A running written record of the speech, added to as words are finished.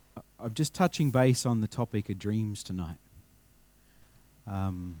I'm just touching base on the topic of dreams tonight.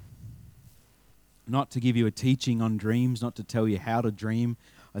 Not to give you a teaching on dreams, not to tell you how to dream.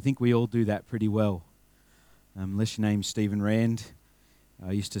 I think we all do that pretty well. Unless your name's Stephen Rand.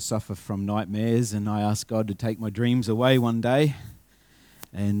 I used to suffer from nightmares, and I asked God to take my dreams away one day.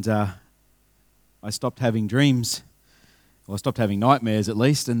 And I stopped having dreams. Well, I stopped having nightmares at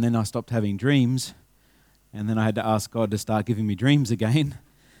least, and then I stopped having dreams. And then I had to ask God to start giving me dreams again.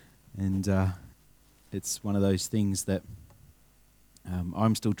 And it's one of those things that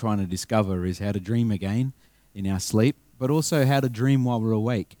I'm still trying to discover, is how to dream again in our sleep, but also how to dream while we're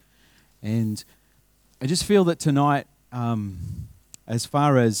awake. And I just feel that tonight, as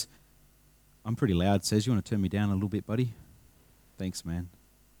far as... I'm pretty loud, Says. You want to turn me down a little bit, buddy? Thanks, man.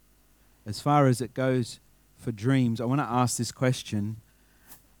 As far as it goes for dreams, I want to ask this question.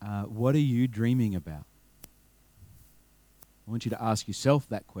 What are you dreaming about? I want you to ask yourself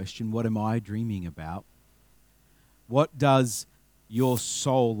that question. What am I dreaming about? What does your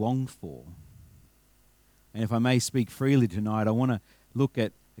soul long for? And if I may speak freely tonight, I want to look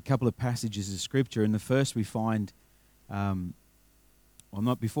at a couple of passages of Scripture. And the first we find,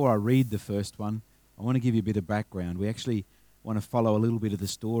 before I read the first one, I want to give you a bit of background. We actually want to follow a little bit of the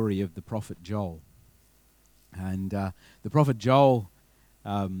story of the prophet Joel. And the prophet Joel,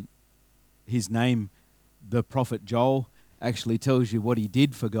 his name, the prophet Joel, actually tells you what he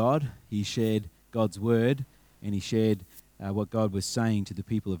did for God. He shared God's word, and he shared what God was saying to the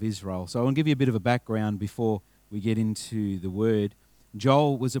people of Israel. So I want to give you a bit of a background before we get into the word.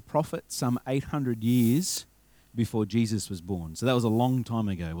 Joel was a prophet some 800 years before Jesus was born. So that was a long time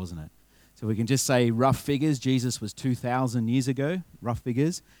ago, wasn't it? So we can just say rough figures. Jesus was 2,000 years ago, rough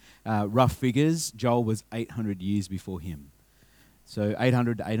figures. Joel was 800 years before him. So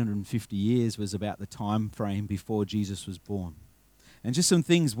 800 to 850 years was about the time frame before Jesus was born. And just some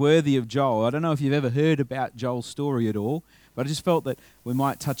things worthy of Joel. I don't know if you've ever heard about Joel's story at all, but I just felt that we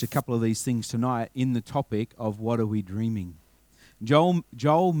might touch a couple of these things tonight in the topic of what are we dreaming.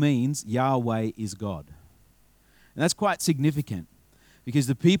 Joel means Yahweh is God. And that's quite significant because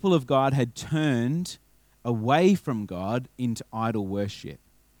the people of God had turned away from God into idol worship.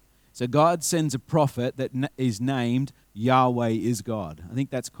 So God sends a prophet that is named Yahweh is God. I think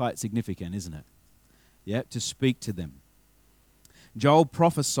that's quite significant, isn't it? Yeah, to speak to them. Joel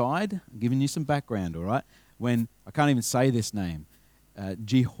prophesied, I'm giving you some background, all right, when, I can't even say this name,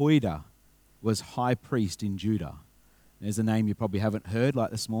 Jehoiada was high priest in Judah. There's a name you probably haven't heard,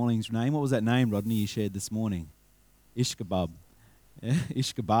 like this morning's name. What was that name, Rodney, you shared this morning? Ishkabab. Yeah?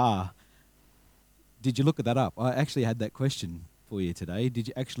 Ishkabar. Did you look at that up? I actually had that question for you today. Did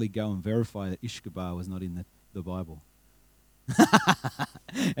you actually go and verify that Ishkabar was not in the Bible?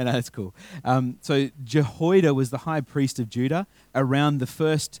 And that's cool. So Jehoiada was the high priest of Judah around the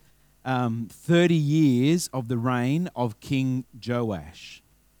first 30 years of the reign of King Joash.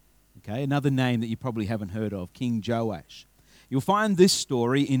 Okay, another name that you probably haven't heard of, King Joash. You'll find this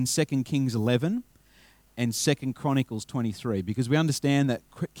story in 2 Kings 11 and 2 Chronicles 23, because we understand that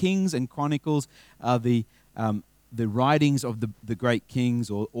Kings and Chronicles are the writings of the great kings,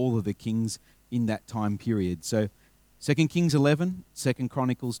 or all of the kings in that time period. So 2 Kings 11, 2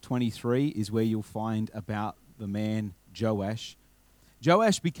 Chronicles 23 is where you'll find about the man Joash.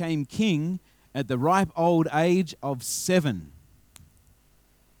 Joash became king at the ripe old age of 7.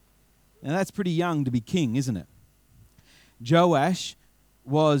 Now that's pretty young to be king, isn't it? Joash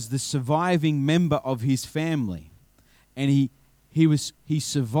was the surviving member of his family, and he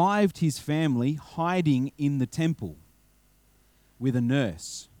survived his family hiding in the temple with a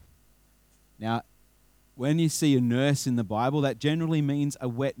nurse. Now, when you see a nurse in the Bible, that generally means a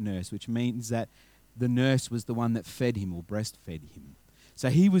wet nurse, which means that the nurse was the one that fed him or breastfed him. So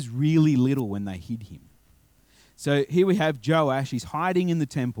he was really little when they hid him. So here we have Joash. He's hiding in the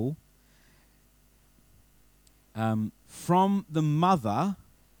temple from the mother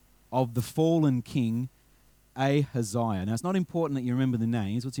of the fallen king, Ahaziah. Now, it's not important that you remember the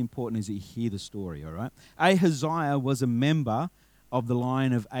names. What's important is that you hear the story, all right? Ahaziah was a member of the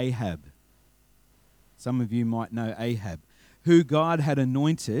line of Ahab. Some of you might know Ahab, who God had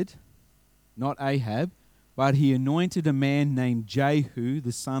anointed, not Ahab, but he anointed a man named Jehu,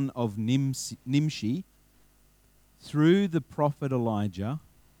 the son of Nimshi, through the prophet Elijah,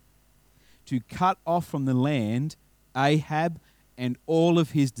 to cut off from the land Ahab and all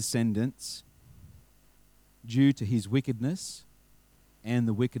of his descendants due to his wickedness and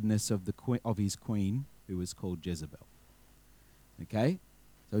the wickedness of his queen, who was called Jezebel. Okay?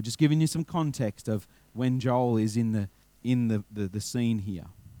 So just giving you some context of when Joel is in the scene here.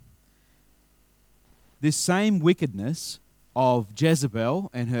 This same wickedness of Jezebel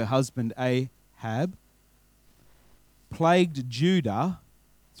and her husband Ahab plagued Judah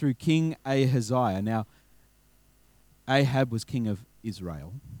through King Ahaziah. Now, Ahab was king of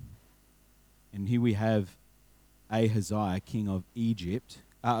Israel, and here we have Ahaziah, king of Judah,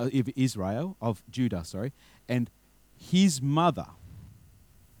 and his mother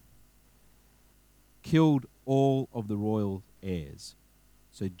killed all of the royal heirs.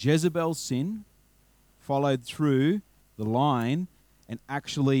 So Jezebel's sin followed through the line, and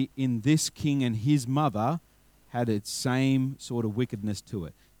actually in this king and his mother had its same sort of wickedness to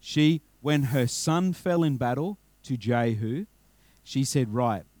it. When her son fell in battle to Jehu, she said,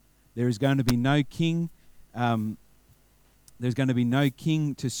 right, there is going to be no king, there's going to be no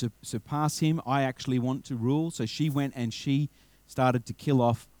king to surpass him. I actually want to rule. So she went and she started to kill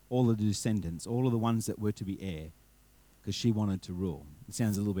off all of the descendants, all of the ones that were to be heir, because she wanted to rule. It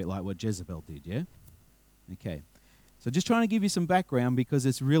sounds a little bit like what Jezebel did, yeah? Okay. So just trying to give you some background because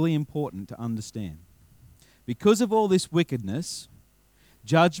it's really important to understand. Because of all this wickedness,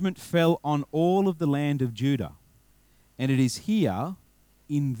 judgment fell on all of the land of Judah. And it is here,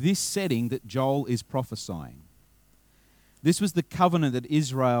 in this setting, that Joel is prophesying. This was the covenant that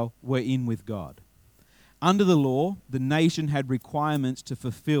Israel were in with God. Under the law, the nation had requirements to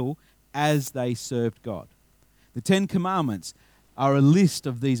fulfill as they served God. The 10 Commandments are a list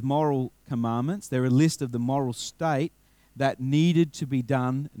of these moral commandments. They're a list of the moral state that needed to be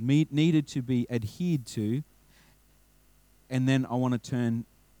done, needed to be adhered to. And then I want to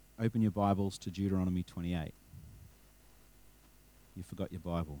open your Bibles to Deuteronomy 28. You forgot your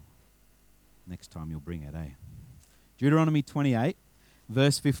Bible. Next time you'll bring it, eh? Deuteronomy 28,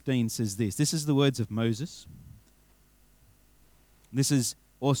 verse 15 says this. This is the words of Moses. This is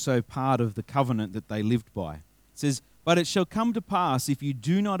also part of the covenant that they lived by. It says, "But it shall come to pass, if you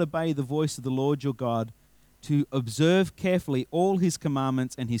do not obey the voice of the Lord your God, to observe carefully all his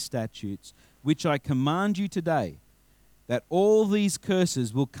commandments and his statutes, which I command you today, that all these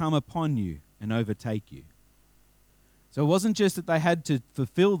curses will come upon you and overtake you." So it wasn't just that they had to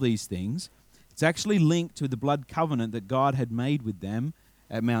fulfill these things. It's actually linked to the blood covenant that God had made with them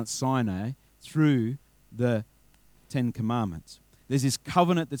at Mount Sinai through the 10 Commandments. There's this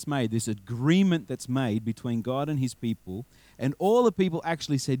covenant that's made, this agreement that's made between God and his people, and all the people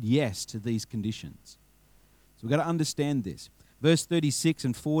actually said yes to these conditions. So we've got to understand this. Verse 36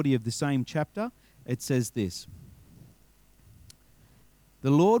 and 40 of the same chapter, it says this.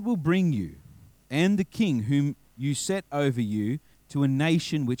 "The Lord will bring you and the king whom you set over you to a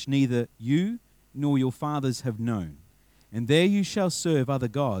nation which neither you nor your fathers have known. And there you shall serve other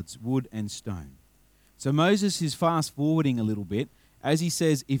gods, wood and stone." So Moses is fast forwarding a little bit as he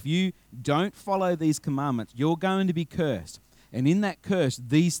says, if you don't follow these commandments, you're going to be cursed. And in that curse,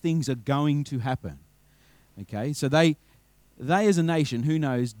 these things are going to happen. Okay, so they as a nation, who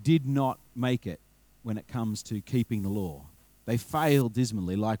knows, did not make it when it comes to keeping the law. They failed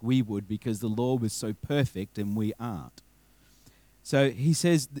dismally like we would because the law was so perfect and we aren't. So he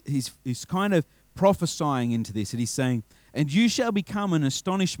says, he's kind of prophesying into this, and he's saying, "And you shall become an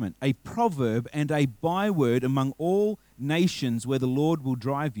astonishment, a proverb and a byword among all nations where the Lord will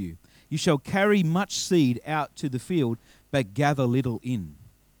drive you. You shall carry much seed out to the field, but gather little in,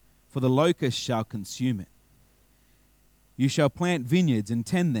 for the locust shall consume it. You shall plant vineyards and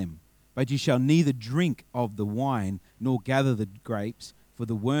tend them, but you shall neither drink of the wine nor gather the grapes, for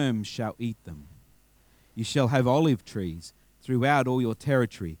the worms shall eat them. You shall have olive trees throughout all your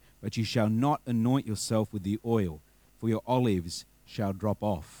territory, but you shall not anoint yourself with the oil, for your olives shall drop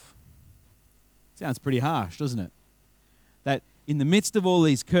off." Sounds pretty harsh, doesn't it? That in the midst of all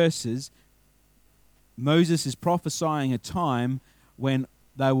these curses, Moses is prophesying a time when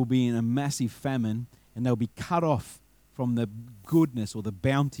they will be in a massive famine and they'll be cut off from the goodness or the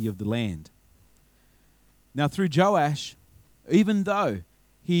bounty of the land. Now through Joash, even though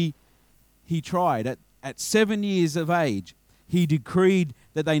he tried at 7 years of age, he decreed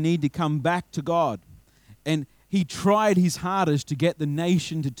that they need to come back to God. And he tried his hardest to get the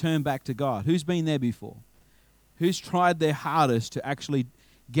nation to turn back to God. Who's been there before? Who's tried their hardest to actually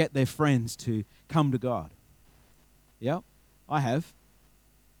get their friends to come to God? Yep, I have.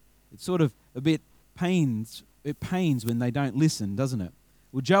 It's sort of a bit pains when they don't listen, doesn't it?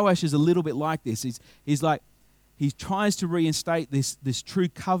 Well, Joash is a little bit like this. He tries to reinstate this true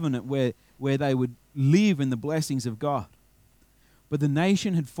covenant where they would live in the blessings of God. But the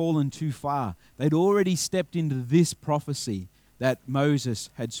nation had fallen too far. They'd already stepped into this prophecy that Moses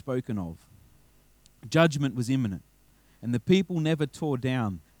had spoken of. Judgment was imminent, and the people never tore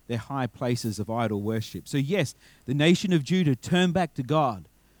down their high places of idol worship. So yes, the nation of Judah turned back to God,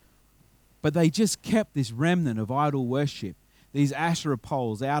 but they just kept this remnant of idol worship these Asherah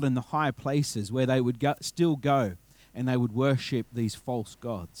poles out in the high places where they would still go and they would worship these false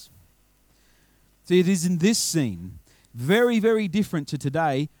gods. See, it is in this scene, very, very different to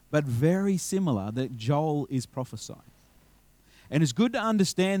today, but very similar, that Joel is prophesying. And it's good to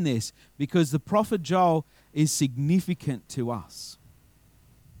understand this because the prophet Joel is significant to us.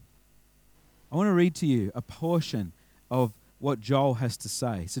 I want to read to you a portion of what Joel has to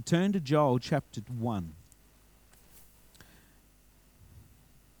say. So turn to Joel chapter 1.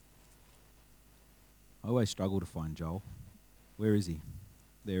 I always struggle to find Joel. Where is he?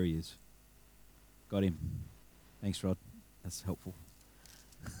 There he is. Got him. Thanks, Rod. That's helpful.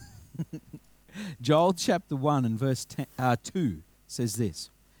 Joel chapter 1 and verse 2 says this.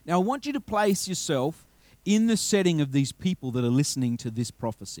 Now I want you to place yourself in the setting of these people that are listening to this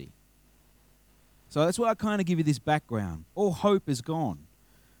prophecy. So that's why I kind of give you this background. All hope is gone.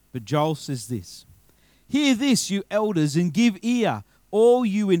 But Joel says this. Hear this, you elders, and give ear, all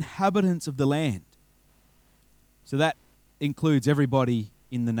you inhabitants of the land. So that includes everybody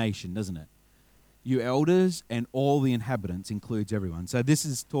in the nation, doesn't it? You elders and all the inhabitants includes everyone. So this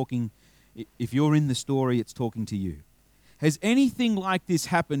is talking, if you're in the story, it's talking to you. Has anything like this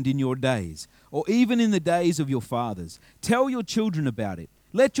happened in your days, or even in the days of your fathers? Tell your children about it.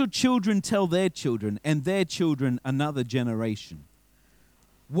 Let your children tell their children, and their children another generation.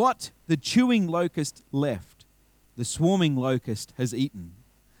 What the chewing locust left, the swarming locust has eaten.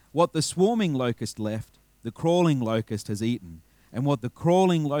 What the swarming locust left, the crawling locust has eaten. And what the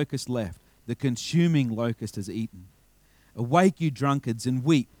crawling locust left, the consuming locust has eaten. Awake, you drunkards, and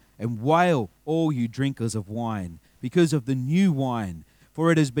weep, and wail, all you drinkers of wine, because of the new wine,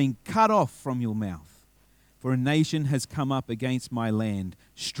 for it has been cut off from your mouth. For a nation has come up against my land,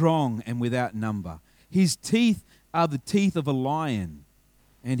 strong and without number. His teeth are the teeth of a lion,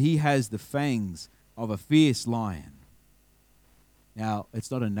 and he has the fangs of a fierce lion. Now, it's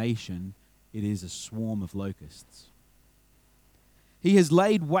not a nation, it is a swarm of locusts. He has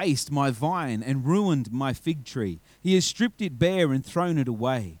laid waste my vine and ruined my fig tree. He has stripped it bare and thrown it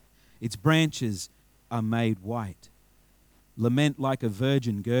away. Its branches are made white. Lament like a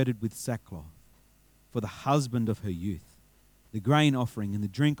virgin girded with sackcloth for the husband of her youth. The grain offering and the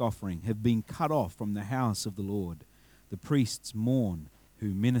drink offering have been cut off from the house of the Lord. The priests mourn who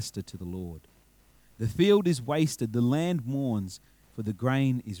minister to the Lord. The field is wasted, the land mourns, for the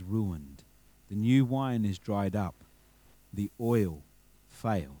grain is ruined. The new wine is dried up, the oil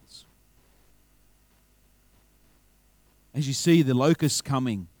fails. As you see the locusts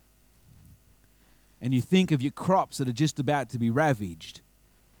coming, and you think of your crops that are just about to be ravaged,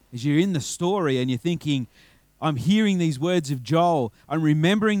 as you're in the story and you're thinking, I'm hearing these words of Joel, I'm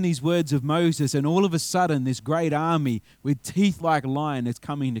remembering these words of Moses, and all of a sudden this great army with teeth like a lion is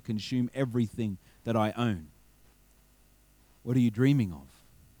coming to consume everything that I own. What are you dreaming of?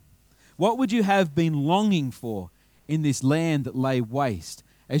 What would you have been longing for in this land that lay waste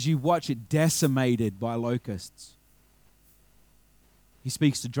as you watch it decimated by locusts? He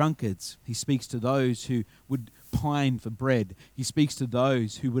speaks to drunkards. He speaks to those who would pine for bread. He speaks to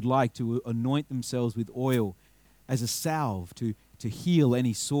those who would like to anoint themselves with oil as a salve to heal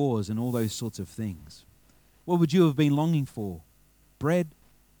any sores and all those sorts of things. What would you have been longing for? Bread,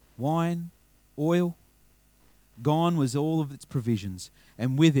 wine, oil? Gone was all of its provisions,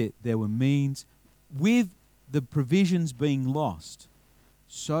 and with it there were means. With the provisions being lost,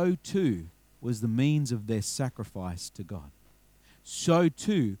 so too was the means of their sacrifice to God. So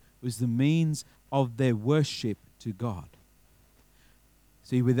too was the means of their worship to God.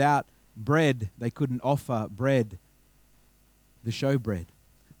 See, without bread, they couldn't offer bread, the showbread.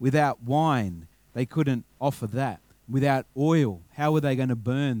 Without wine, they couldn't offer that. Without oil, how were they going to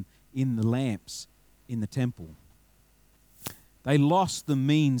burn in the lamps in the temple? They lost the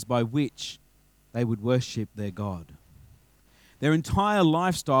means by which they would worship their God. Their entire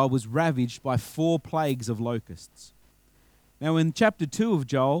lifestyle was ravaged by 4 plagues of locusts. Now in chapter 2 of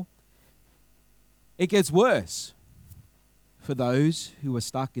Joel, it gets worse for those who are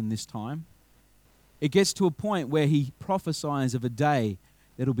stuck in this time. It gets to a point where he prophesies of a day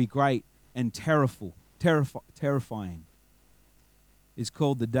that will be great and terrifying. It's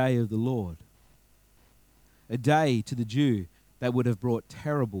called the day of the Lord. A day to the Jew that would have brought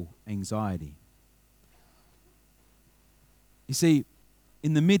terrible anxiety. You see,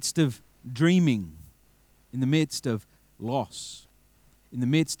 in the midst of dreaming, in the midst of loss, in the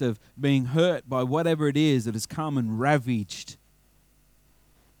midst of being hurt by whatever it is that has come and ravaged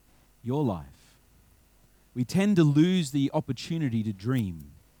your life, we tend to lose the opportunity to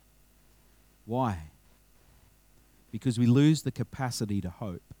dream. Why? Because we lose the capacity to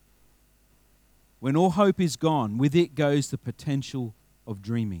hope. When all hope is gone, with it goes the potential of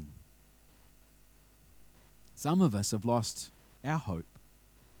dreaming. Some of us have lost our hope.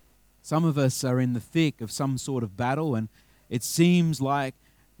 Some of us are in the thick of some sort of battle, and it seems like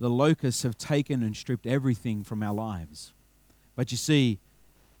the locusts have taken and stripped everything from our lives. But you see,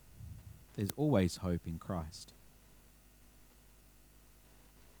 there's always hope in Christ.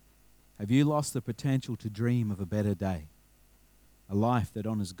 Have you lost the potential to dream of a better day? A life that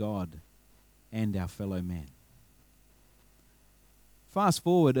honors God and our fellow man. Fast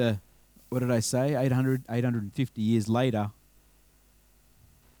forward, what did I say, 850 years later,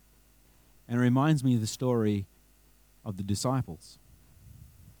 and it reminds me of the story of the disciples.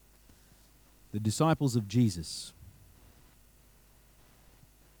 The disciples of Jesus.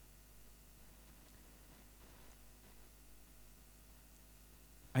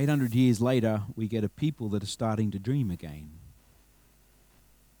 "800 years later, we get a people that are starting to dream again.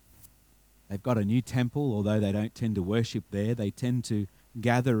 They've got a new temple, although they don't tend to worship there. They tend to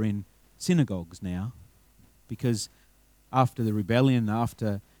gather in synagogues now, because after the rebellion,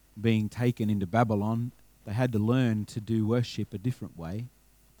 after being taken into Babylon, they had to learn to do worship a different way.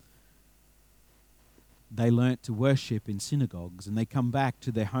 They learnt to worship in synagogues, and they come back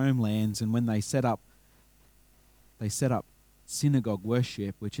to their homelands, and when they set up synagogue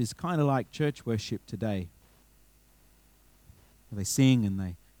worship, which is kind of like church worship today. They sing and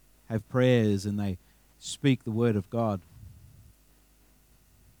they have prayers and they speak the word of God.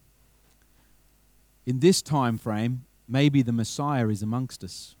 In this time frame, maybe the Messiah is amongst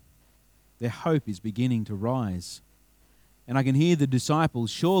us. Their hope is beginning to rise. And I can hear the disciples,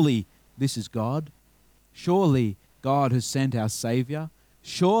 surely this is God. Surely God has sent our Savior.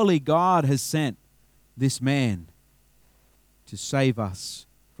 Surely God has sent this man to save us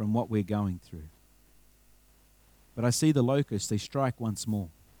from what we're going through. But I see the locusts, they strike once more.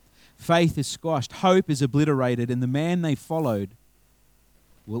 Faith is squashed, hope is obliterated, and the man they followed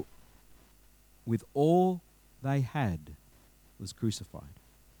will, with all they had, was crucified.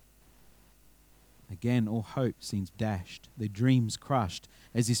 Again, all hope seems dashed, their dreams crushed,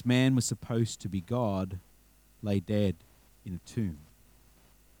 as this man was supposed to be God, lay dead in a tomb.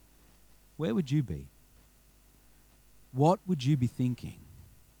 Where would you be? What would you be thinking?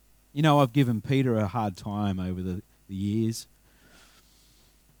 You know, I've given Peter a hard time over the years,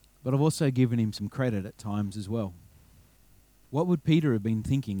 but I've also given him some credit at times as well. What would Peter have been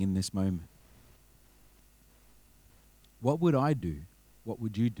thinking in this moment? What would I do? What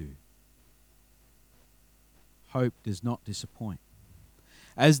would you do? Hope does not disappoint.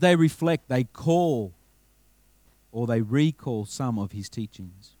 As they reflect, they call or they recall some of his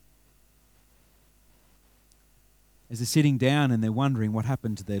teachings. As they're sitting down and they're wondering what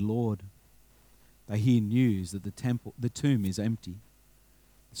happened to their Lord, they hear news that the tomb is empty.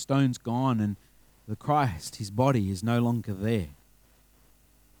 The stone's gone and the Christ, his body, is no longer there.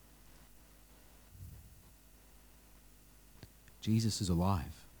 Jesus is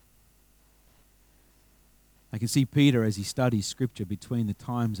alive. I can see Peter as he studies Scripture between the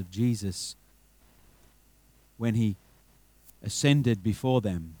times of Jesus when he ascended before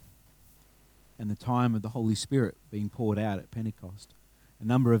them and the time of the Holy Spirit being poured out at Pentecost. A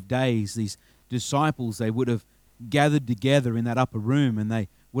number of days, these disciples, they would have gathered together in that upper room and they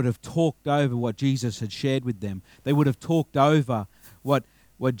would have talked over what Jesus had shared with them. They would have talked over what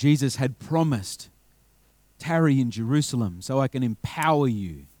Jesus had promised. Tarry in Jerusalem so I can empower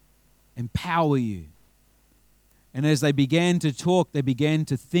you. Empower you. And as they began to talk, they began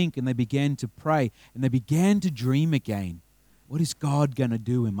to think and they began to pray and they began to dream again. What is God going to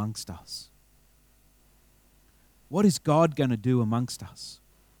do amongst us? What is God going to do amongst us?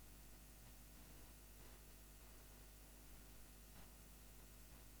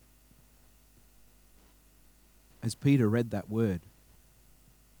 As Peter read that word,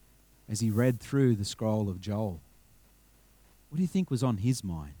 as he read through the scroll of Joel, what do you think was on his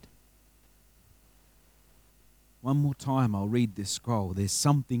mind? One more time, I'll read this scroll. There's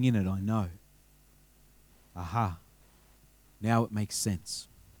something in it, I know. Aha, now it makes sense.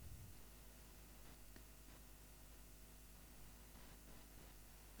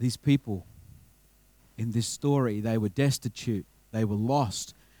 These people in this story, they were destitute, they were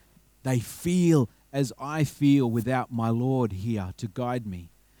lost. They feel as I feel without my Lord here to guide me.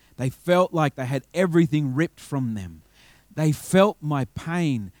 They felt like they had everything ripped from them. They felt my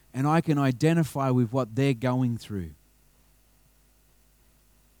pain, and I can identify with what they're going through.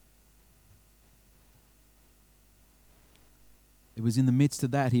 It was in the midst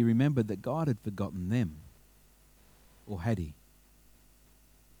of that he remembered that God had forgotten them. Or had he?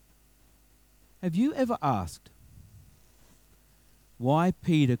 Have you ever asked why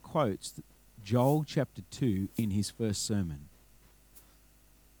Peter quotes Joel chapter 2 in his first sermon?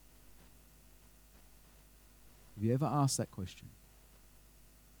 Have you ever asked that question?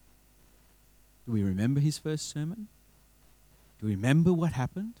 Do we remember his first sermon? Do we remember what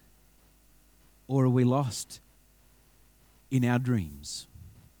happened? Or are we lost in our dreams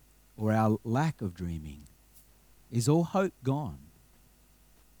or our lack of dreaming? Is all hope gone?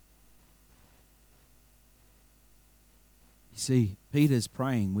 You see, Peter's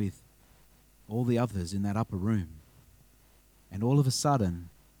praying with all the others in that upper room, and all of a sudden,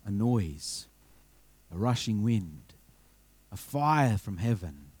 a noise, a rushing wind, a fire from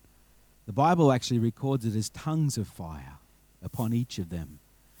heaven. The Bible actually records it as tongues of fire upon each of them,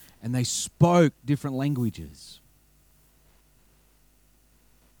 and they spoke different languages.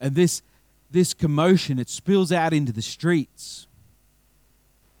 And this commotion, it spills out into the streets.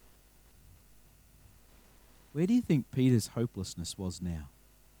 Where do you think Peter's hopelessness was now?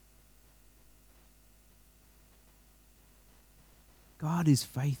 God is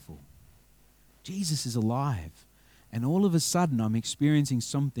faithful. Jesus is alive. And all of a sudden, I'm experiencing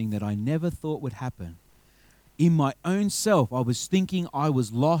something that I never thought would happen. In my own self, I was thinking I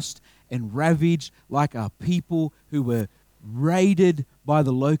was lost and ravaged like a people who were raided by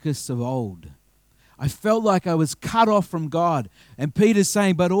the locusts of old. I felt like I was cut off from God. And Peter's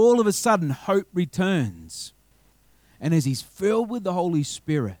saying, but all of a sudden, hope returns. And as he's filled with the Holy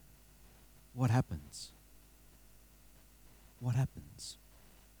Spirit, what happens? What happens?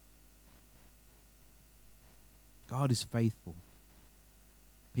 God is faithful.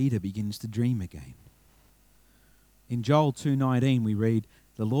 Peter begins to dream again. In Joel 2:19 we read,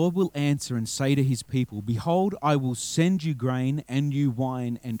 "The Lord will answer and say to his people, Behold, I will send you grain and new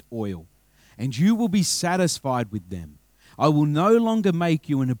wine and oil, and you will be satisfied with them. I will no longer make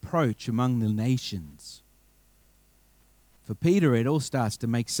you an approach among the nations." For Peter, it all starts to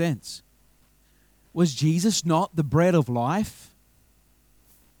make sense. Was Jesus not the bread of life?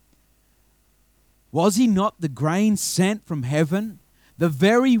 Was he not the grain sent from heaven? The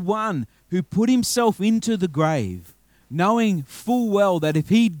very one who put himself into the grave, knowing full well that if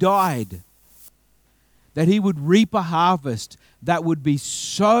he died, that he would reap a harvest that would be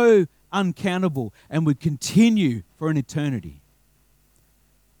so uncountable and would continue for an eternity.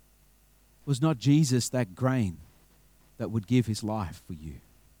 Was not Jesus that grain that would give his life for you?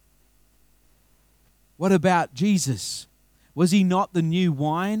 What about Jesus? Was he not the new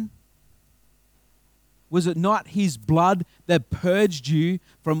wine? Was it not his blood that purged you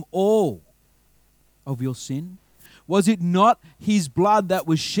from all of your sin? Was it not his blood that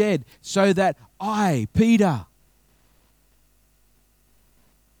was shed so that I, Peter,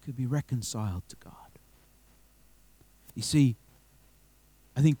 could be reconciled to God? You see,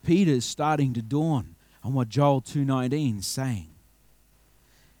 I think Peter is starting to dawn on what Joel 2:19 is saying.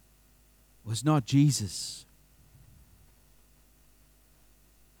 Was not Jesus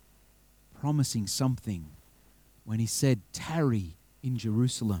promising something when he said, "Tarry in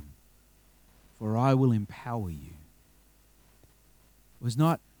Jerusalem, for I will empower you"? Was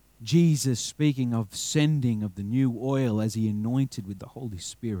not Jesus speaking of sending of the new oil as he anointed with the Holy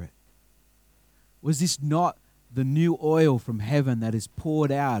Spirit? Was this not the new oil from heaven that is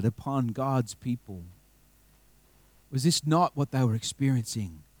poured out upon God's people? Was this not what they were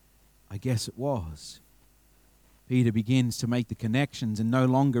experiencing? I guess it was. Peter begins to make the connections, and no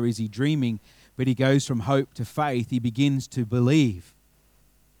longer is he dreaming, but he goes from hope to faith. He begins to believe.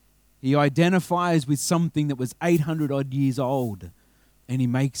 He identifies with something that was 800 odd years old, and he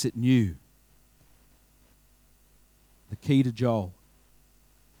makes it new. The key to Joel,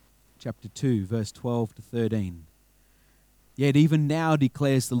 chapter 2, verse 12 to 13. "Yet even now,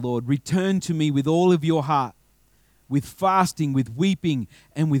 declares the Lord, return to me with all of your heart, with fasting, with weeping,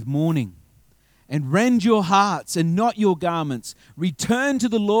 and with mourning. And rend your hearts and not your garments. Return to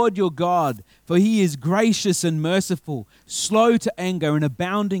the Lord your God, for he is gracious and merciful, slow to anger and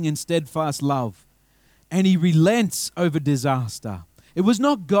abounding in steadfast love. And he relents over disaster." It was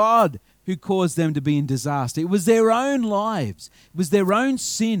not God who caused them to be in disaster. It was their own lives. It was their own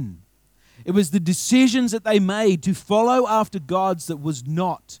sin. It was the decisions that they made to follow after gods that was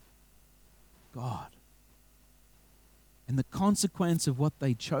not God. And the consequence of what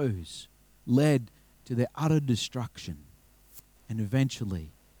they chose led to their utter destruction and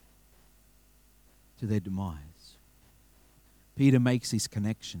eventually to their demise. Peter makes this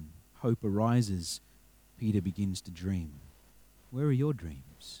connection. Hope arises. Peter begins to dream. Where are your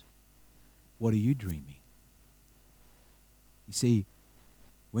dreams? What are you dreaming? You see,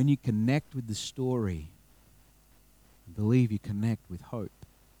 when you connect with the story, I believe you connect with hope.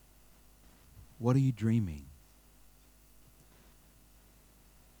 What are you dreaming?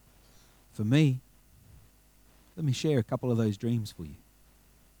 For me, let me share a couple of those dreams for you.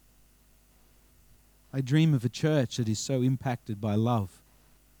 I dream of a church that is so impacted by love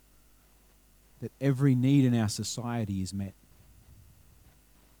that every need in our society is met.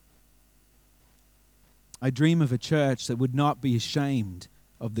 I dream of a church that would not be ashamed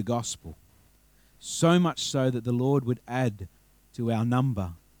of the gospel, so much so that the Lord would add to our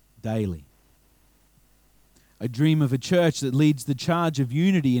number daily. I dream of a church that leads the charge of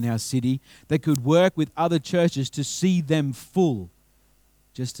unity in our city, that could work with other churches to see them full,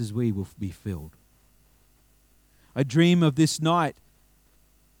 just as we will be filled. I dream of this night,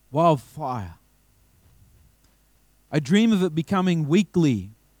 Wildfire. I dream of it becoming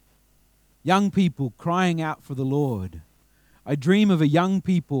weekly, young people crying out for the Lord. I dream of a young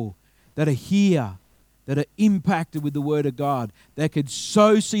people that are here, that are impacted with the Word of God, that could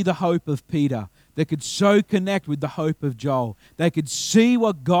so see the hope of Peter, that could so connect with the hope of Joel. They could see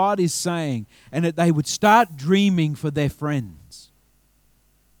what God is saying, and that they would start dreaming for their friends.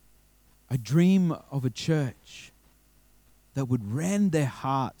 I dream of a church that would rend their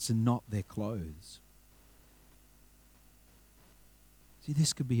hearts and not their clothes. See,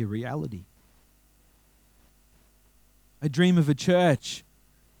 this could be a reality. I dream of a church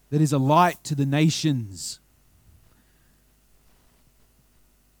that is a light to the nations.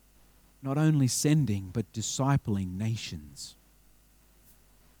 Not only sending, but discipling nations.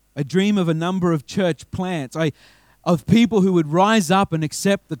 I dream of a number of church plants, of people who would rise up and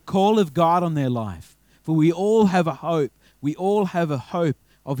accept the call of God on their life. For we all have a hope. We all have a hope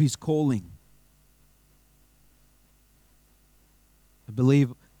of His calling. I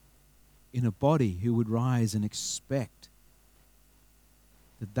believe in a body who would rise and expect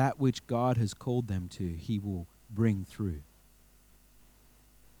that which God has called them to, He will bring through.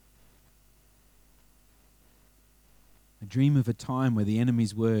 I dream of a time where the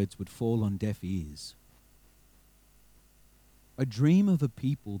enemy's words would fall on deaf ears. I dream of a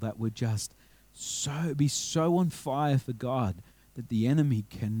people that would just be so on fire for God that the enemy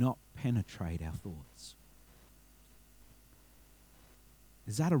cannot penetrate our thoughts.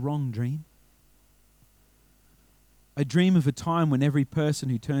 Is that a wrong dream? I dream of a time when every person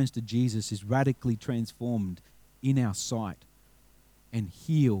who turns to Jesus is radically transformed in our sight and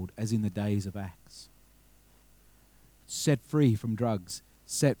healed as in the days of Acts. Set free from drugs,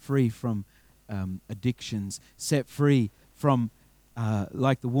 set free from addictions, set free from,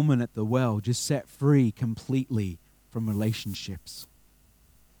 like the woman at the well, just set free completely from relationships.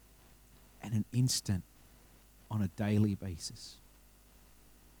 And an instant, on a daily basis.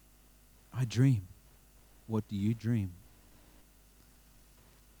 I dream. What do you dream?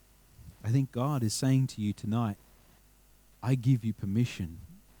 I think God is saying to you tonight, I give you permission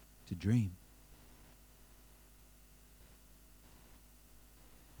to dream.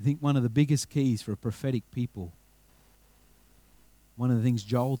 I think one of the biggest keys for a prophetic people, one of the things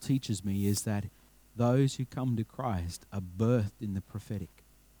Joel teaches me, is that those who come to Christ are birthed in the prophetic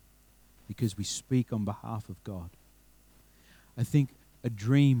because we speak on behalf of God. I think a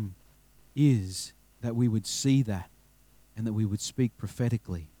dream is that we would see that and that we would speak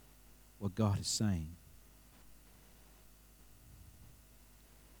prophetically what God is saying.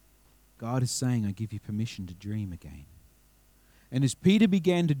 God is saying, I give you permission to dream again. And as Peter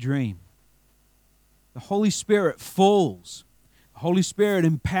began to dream, the Holy Spirit falls. The Holy Spirit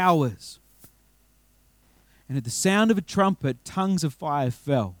empowers. And at the sound of a trumpet, tongues of fire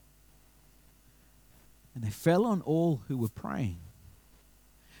fell. And they fell on all who were praying.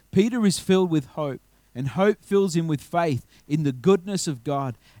 Peter is filled with hope, and hope fills him with faith in the goodness of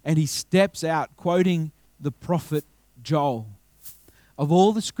God. And he steps out quoting the prophet Joel. Of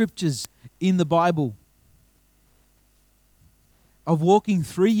all the scriptures in the Bible, of walking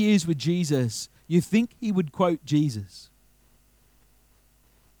 3 years with Jesus, you think he would quote Jesus.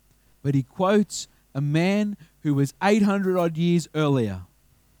 But he quotes a man who was 800 odd years earlier.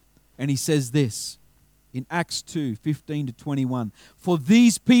 And he says this in Acts 2:15-21. For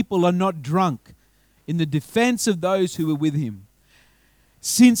these people are not drunk, in the defense of those who were with him,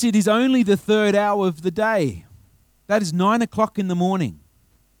 since it is only the third hour of the day. That is 9 o'clock in the morning.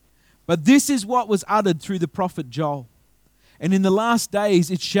 But this is what was uttered through the prophet Joel. And in the last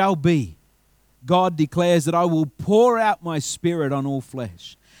days it shall be, God declares, that I will pour out my spirit on all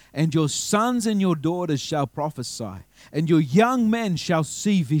flesh. And your sons and your daughters shall prophesy. And your young men shall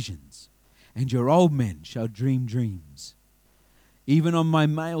see visions. And your old men shall dream dreams. Even on my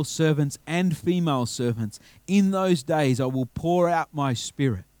male servants and female servants, in those days I will pour out my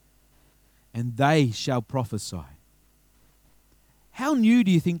spirit. And they shall prophesy. How new do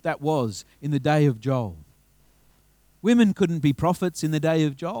you think that was in the day of Joel? Women couldn't be prophets in the day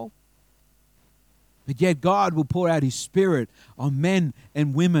of Joel. But yet God will pour out his Spirit on men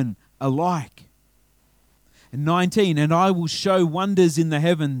and women alike. And 19, and I will show wonders in the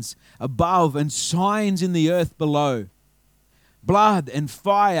heavens above and signs in the earth below, blood and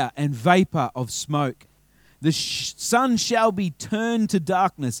fire and vapor of smoke. The sun shall be turned to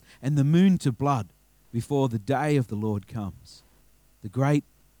darkness and the moon to blood before the day of the Lord comes, the great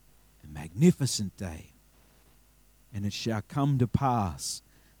and magnificent day. And it shall come to pass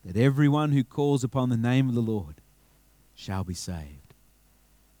that everyone who calls upon the name of the Lord shall be saved.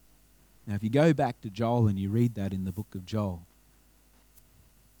 Now, if you go back to Joel and you read that in the book of Joel,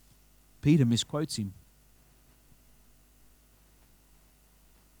 Peter misquotes him.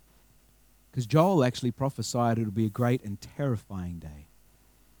 Because Joel actually prophesied it would be a great and terrifying day.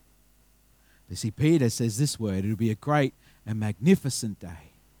 You see, Peter says this word, it will be a great and magnificent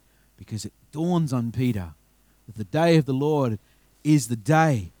day, because it dawns on Peter that the day of the Lord is the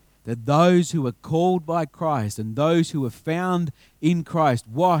day that those who are called by Christ and those who are found in Christ,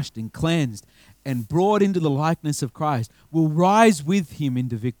 washed and cleansed and brought into the likeness of Christ, will rise with him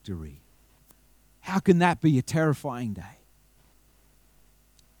into victory. How can that be a terrifying day?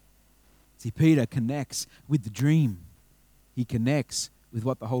 See, Peter connects with the dream. He connects with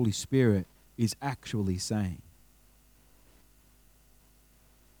what the Holy Spirit is actually saying.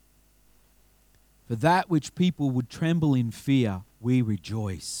 For that which people would tremble in fear, we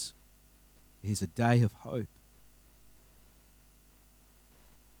rejoice. It is a day of hope.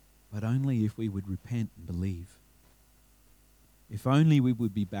 But only if we would repent and believe. If only we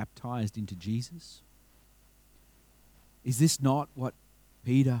would be baptized into Jesus. Is this not what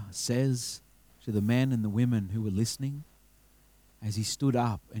Peter says to the men and the women who were listening as he stood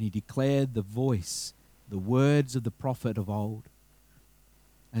up and he declared the voice, the words of the prophet of old,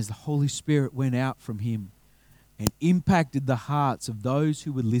 as the Holy Spirit went out from him and impacted the hearts of those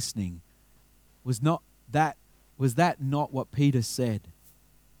who were listening? Was that not what Peter said?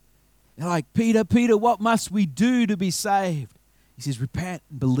 They're like, Peter, what must we do to be saved? He says, repent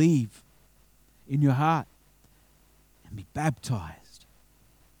and believe in your heart and be baptized.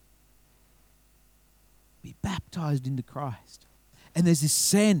 Be baptized into Christ. And there's this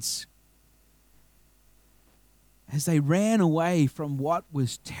sense, as they ran away from what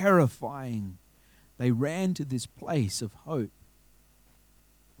was terrifying, they ran to this place of hope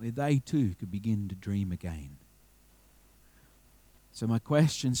where they too could begin to dream again. So my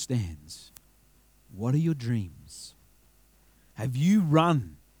question stands, what are your dreams? Have you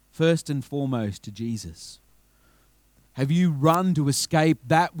run first and foremost to Jesus? Have you run to escape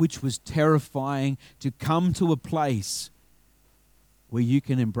that which was terrifying, to come to a place where you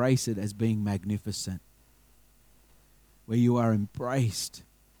can embrace it as being magnificent, where you are embraced,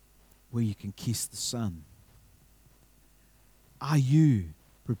 where you can kiss the sun? Are you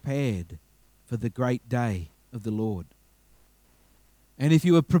prepared for the great day of the Lord? And if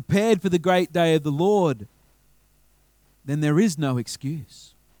you are prepared for the great day of the Lord, then there is no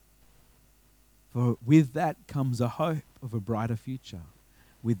excuse. For with that comes a hope of a brighter future.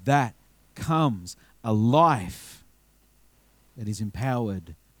 With that comes a life that is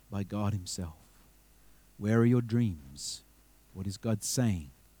empowered by God himself. Where are your dreams? What is God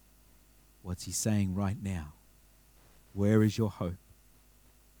saying? What's he saying right now? Where is your hope?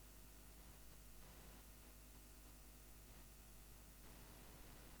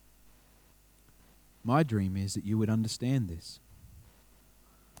 My dream is that you would understand this.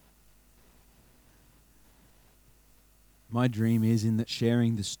 My dream is in that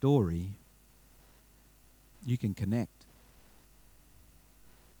sharing the story, you can connect.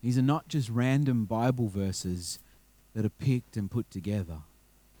 These are not just random Bible verses that are picked and put together.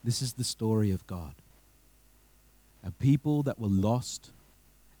 This is the story of God. A people that were lost,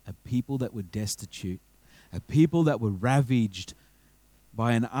 a people that were destitute, a people that were ravaged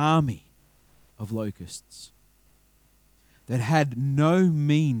by an army of locusts, that had no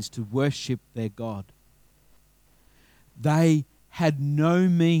means to worship their God. They had no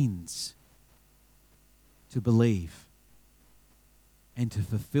means to believe and to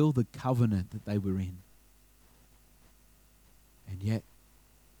fulfill the covenant that they were in. And yet,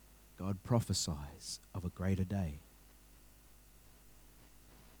 God prophesies of a greater day.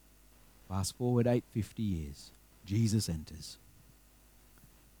 Fast forward 850 years, Jesus enters.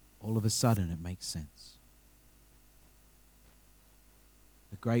 All of a sudden, it makes sense.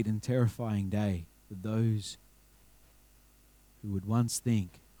 A great and terrifying day for those who would once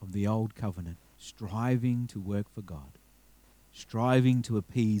think of the old covenant, striving to work for God, striving to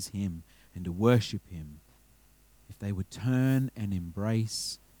appease him and to worship him. If they would turn and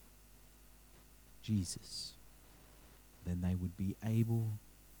embrace Jesus, then they would be able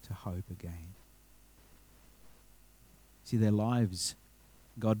to hope again. See, their lives,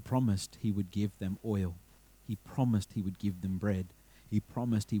 God promised he would give them oil. He promised he would give them bread. He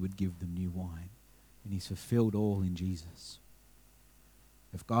promised he would give them new wine. And he's fulfilled all in Jesus.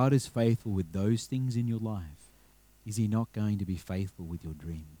 If God is faithful with those things in your life, is he not going to be faithful with your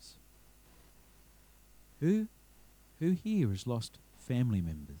dreams? Who here has lost family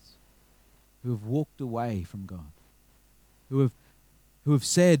members? Who have walked away from God? Who have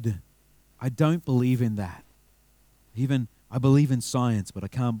said, I don't believe in that. Even I believe in science, but I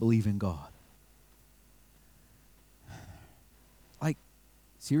can't believe in God. Like,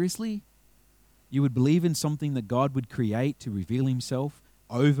 seriously? You would believe in something that God would create to reveal himself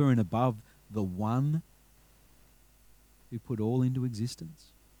over and above the one who put all into existence?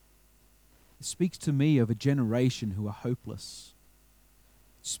 It speaks to me of a generation who are hopeless.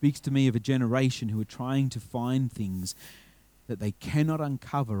 It speaks to me of a generation who are trying to find things that they cannot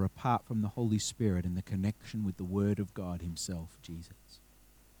uncover apart from the Holy Spirit and the connection with the Word of God himself, Jesus.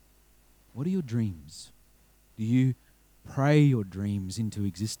 What are your dreams? Do you pray your dreams into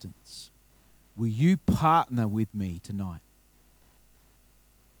existence? Will you partner with me tonight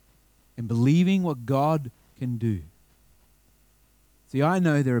in believing what God can do? See, I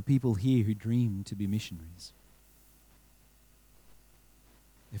know there are people here who dream to be missionaries.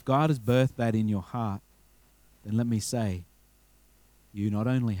 If God has birthed that in your heart, then let me say, you not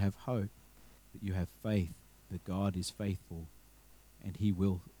only have hope, but you have faith that God is faithful and he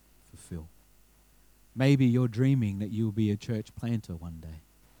will fulfill. Maybe you're dreaming that you will be a church planter one day.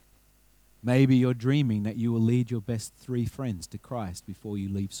 Maybe you're dreaming that you will lead your best 3 friends to Christ before you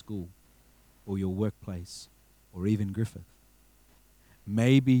leave school or your workplace or even Griffith.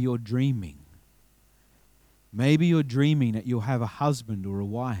 Maybe you're dreaming. Maybe you're dreaming that you'll have a husband or a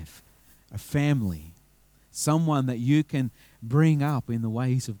wife, a family, someone that you can bring up in the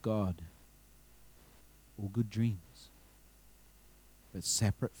ways of God. All good dreams. But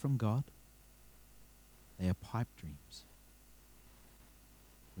separate from God, they are pipe dreams.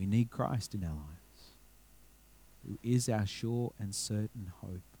 We need Christ in our lives, who is our sure and certain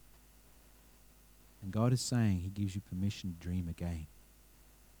hope. And God is saying he gives you permission to dream again.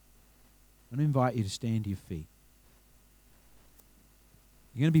 I'm going to invite you to stand to your feet.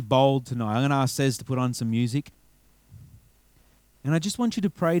 You're going to be bold tonight. I'm going to ask Cez to put on some music. And I just want you to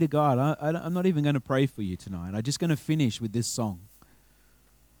pray to God. I'm not even going to pray for you tonight. I'm just going to finish with this song.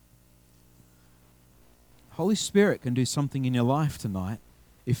 Holy Spirit can do something in your life tonight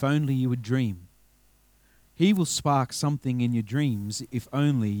if only you would dream. He will spark something in your dreams if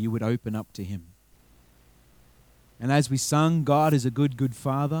only you would open up to him. And as we sung, God is a good, good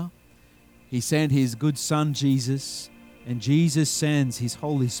Father. He sent his good Son, Jesus, and Jesus sends his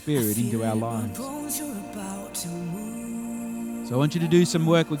Holy Spirit into our lives. So I want you to do some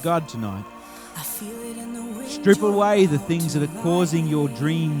work with God tonight. Strip away the things that are causing your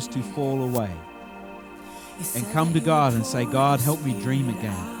dreams to fall away. And come to God and say, God, help me dream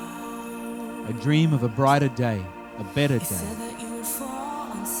again. A dream of a brighter day, a better day.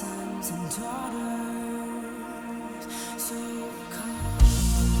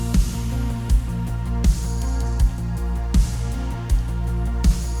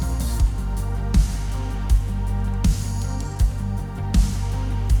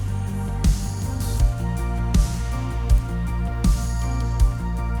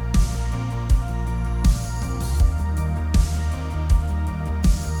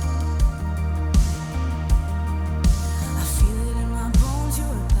 I feel it in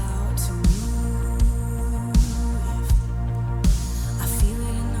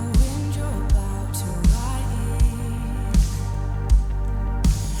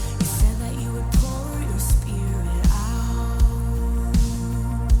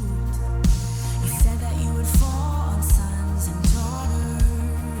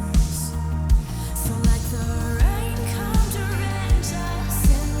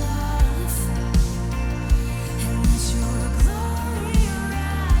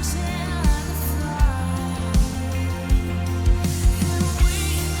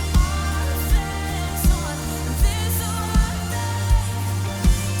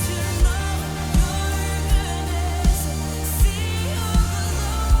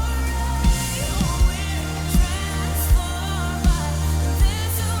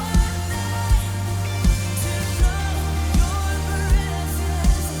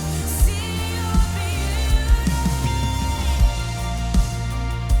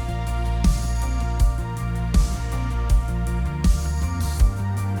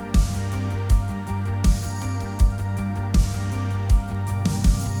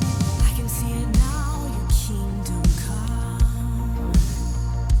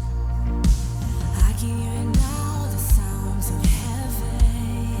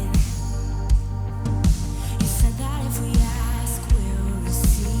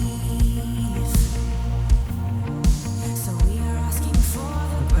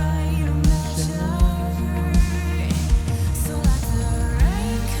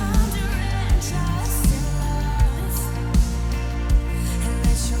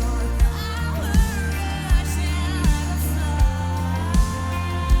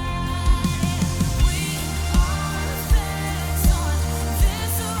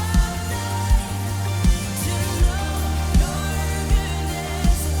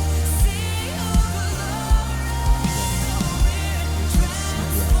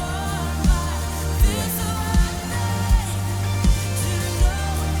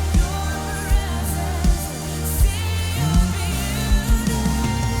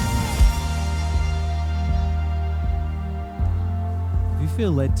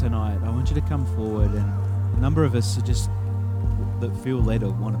feel led tonight, I want you to come forward, and a number of us are just that feel led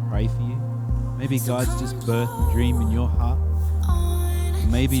or want to pray for you. Maybe God's just birthed a dream in your heart.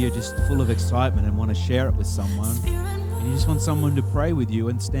 Maybe you're just full of excitement and want to share it with someone, and you just want someone to pray with you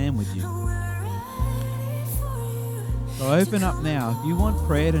and stand with you. So open up now. If you want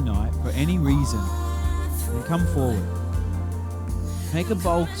prayer tonight for any reason, then come forward. Make a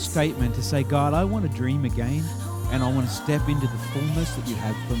bold statement to say, God, I want to dream again, and I want to step into the fullness that you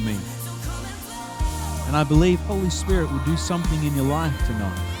have for me. And I believe Holy Spirit will do something in your life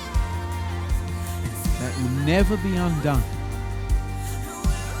tonight that will never be undone.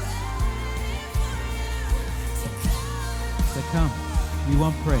 So come, you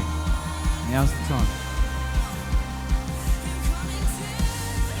want prayer. Now's the time.